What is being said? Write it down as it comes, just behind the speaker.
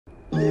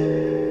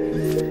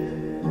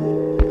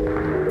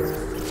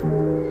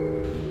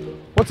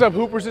What's up,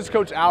 Hoopers? It's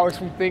Coach Alex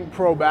from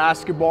THINCPRO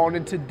Basketball, and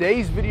in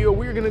today's video,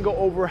 we're gonna go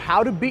over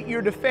how to beat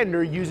your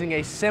defender using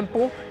a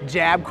simple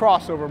jab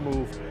crossover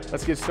move.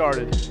 Let's get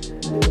started.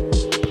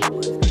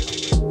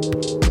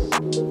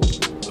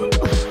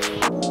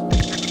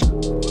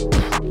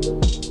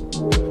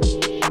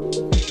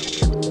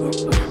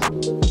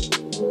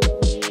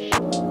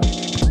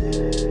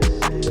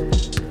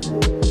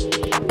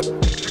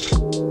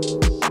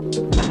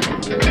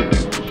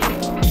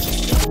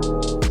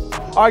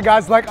 All right,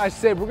 guys, like I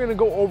said, we're gonna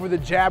go over the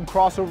jab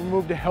crossover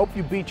move to help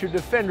you beat your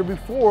defender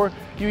before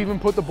you even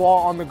put the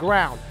ball on the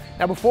ground.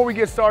 Now, before we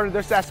get started,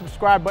 there's that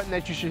subscribe button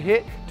that you should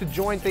hit to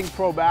join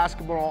THINCPRO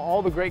Basketball and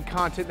all the great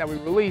content that we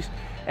release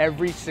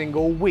every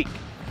single week.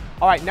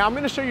 All right, now I'm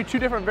gonna show you two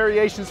different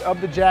variations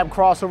of the jab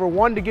crossover,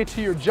 one to get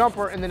to your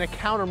jumper and then a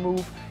counter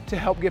move to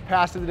help get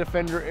past to the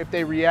defender if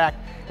they react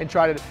and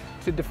try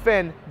to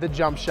defend the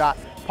jump shot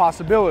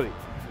possibility.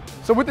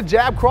 So with the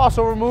jab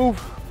crossover move,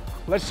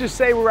 let's just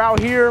say we're out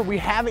here, we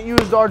haven't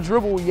used our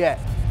dribble yet,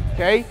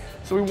 okay?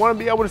 So we wanna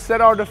be able to set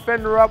our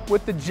defender up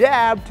with the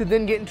jab to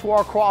then get into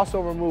our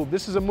crossover move.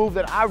 This is a move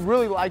that I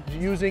really like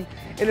using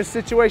in a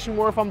situation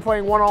where if I'm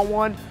playing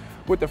one-on-one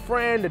with a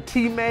friend, a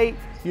teammate,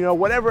 you know,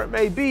 whatever it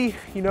may be,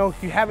 you know,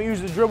 if you haven't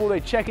used the dribble,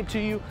 they check it to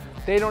you,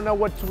 they don't know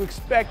what to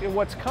expect and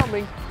what's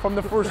coming from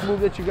the first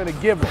move that you're gonna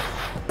give them.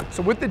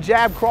 So with the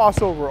jab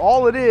crossover,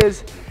 all it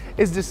is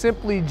to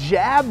simply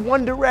jab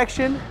one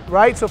direction,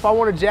 right? So if I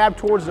want to jab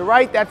towards the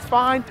right, that's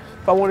fine.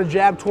 If I want to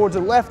jab towards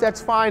the left, that's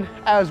fine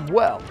as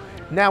well.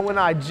 Now when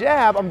I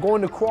jab, I'm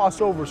going to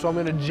cross over. So I'm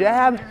going to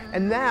jab,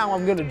 and now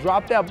I'm going to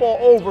drop that ball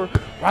over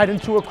right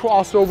into a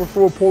crossover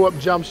for a pull-up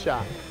jump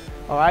shot.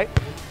 All right?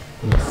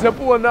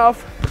 Simple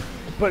enough,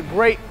 but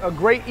a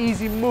great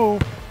easy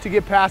move to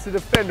get past the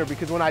defender,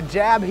 because when I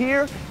jab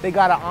here, they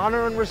got to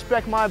honor and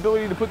respect my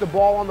ability to put the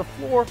ball on the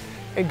floor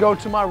and go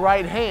to my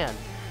right hand.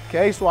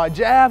 Okay, so I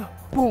jab,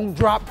 boom,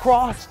 drop,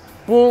 cross,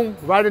 boom,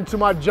 right into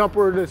my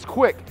jumper, and it's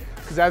quick.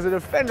 Because as a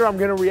defender, I'm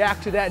gonna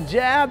react to that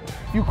jab.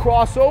 You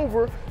cross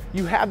over,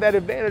 you have that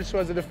advantage. So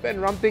as a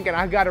defender, I'm thinking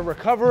I gotta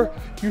recover.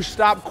 You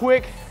stop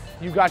quick,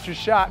 you got your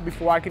shot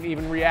before I can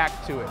even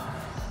react to it.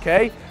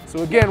 Okay, so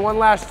again, one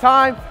last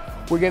time,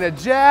 we're gonna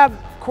jab,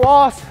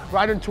 cross,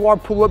 right into our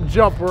pull-up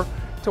jumper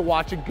to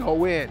watch it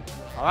go in.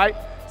 All right,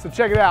 so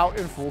check it out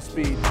in full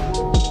speed.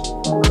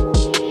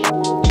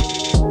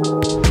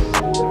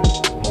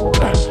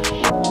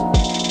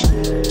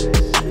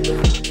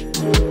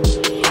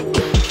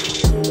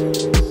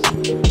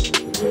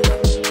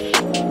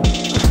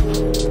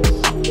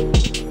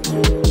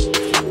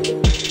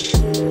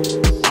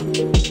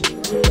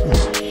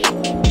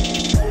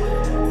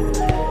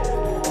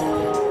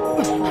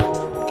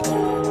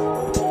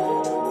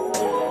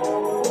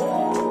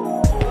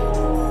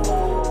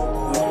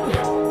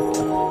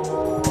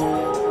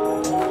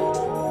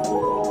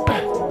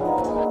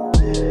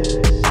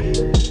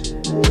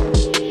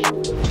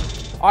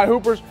 All right,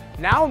 Hoopers,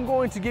 now I'm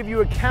going to give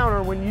you a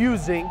counter when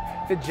using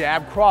the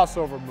jab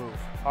crossover move,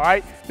 all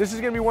right? This is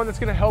gonna be one that's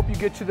gonna help you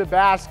get to the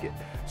basket.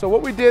 So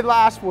what we did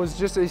last was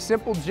just a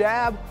simple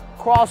jab,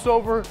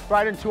 crossover,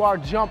 right into our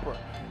jumper.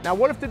 Now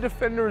what if the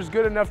defender is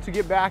good enough to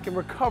get back and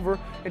recover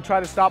and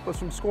try to stop us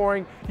from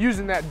scoring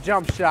using that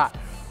jump shot?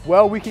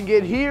 Well, we can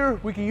get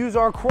here, we can use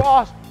our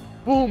cross,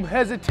 boom,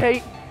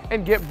 hesitate,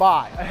 and get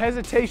by. A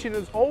hesitation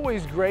is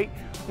always great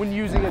when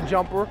using a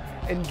jumper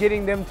and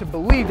getting them to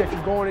believe that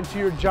you're going into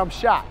your jump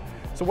shot.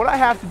 So what I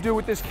have to do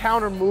with this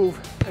counter move,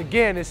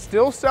 again, is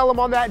still sell them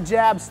on that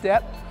jab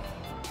step.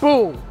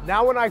 Boom.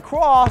 Now when I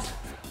cross,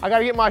 I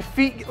gotta get my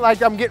feet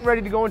like I'm getting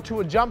ready to go into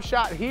a jump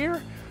shot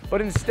here, but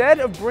instead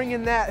of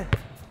bringing that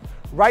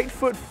right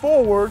foot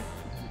forward,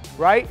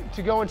 right,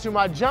 to go into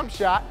my jump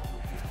shot,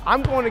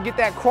 I'm going to get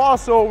that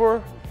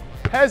crossover,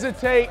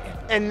 hesitate,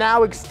 and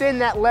now extend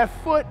that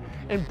left foot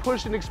and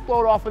push and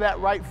explode off of that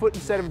right foot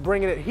instead of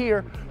bringing it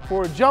here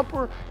for a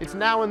jumper. It's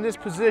now in this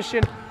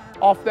position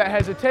off that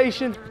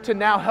hesitation to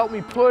now help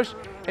me push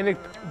and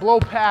blow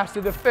past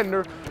the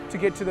defender to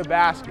get to the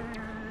basket.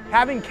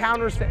 Having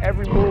counters to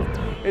every move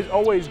is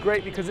always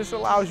great because this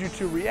allows you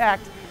to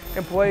react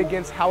and play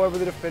against however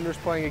the defender is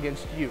playing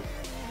against you.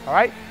 All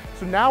right,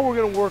 so now we're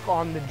gonna work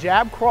on the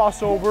jab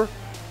crossover,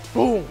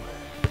 boom,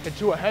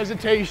 into a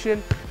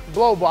hesitation,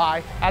 blow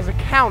by as a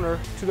counter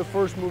to the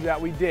first move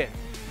that we did.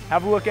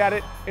 Have a look at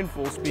it in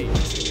full speed.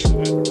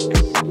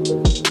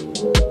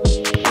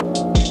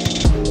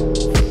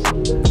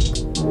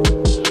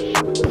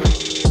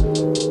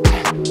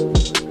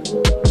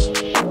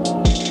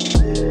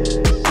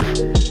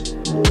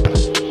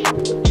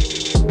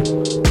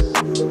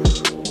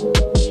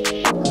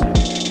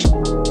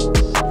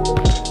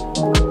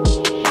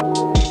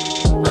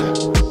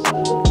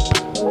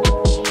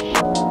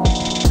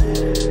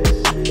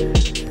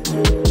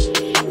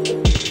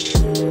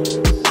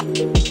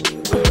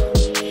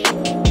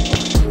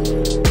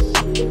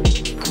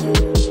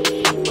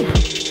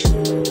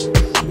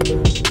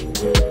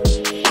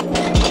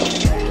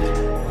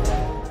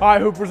 All right,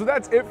 Hoopers, so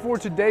that's it for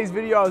today's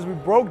video as we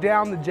broke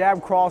down the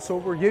jab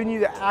crossover, giving you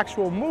the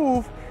actual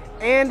move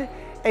and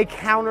a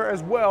counter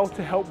as well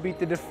to help beat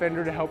the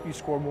defender, to help you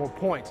score more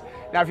points.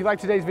 Now, if you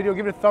liked today's video,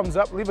 give it a thumbs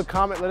up, leave a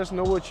comment, let us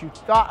know what you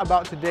thought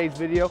about today's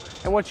video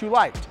and what you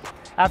liked.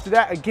 After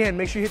that, again,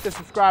 make sure you hit the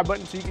subscribe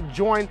button so you can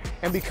join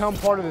and become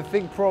part of the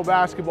THINCPRO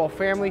Basketball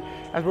family,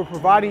 as we're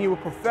providing you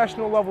with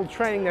professional level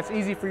training that's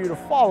easy for you to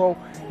follow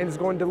and is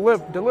going to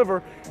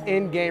deliver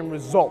in-game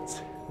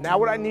results. Now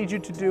what I need you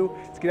to do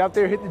is get out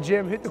there, hit the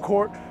gym, hit the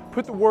court,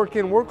 put the work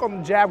in, work on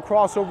the jab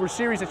crossover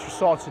series that you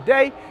saw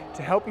today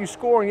to help you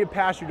score and get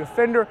past your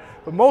defender.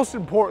 But most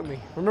importantly,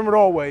 remember to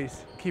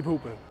always keep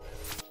hooping.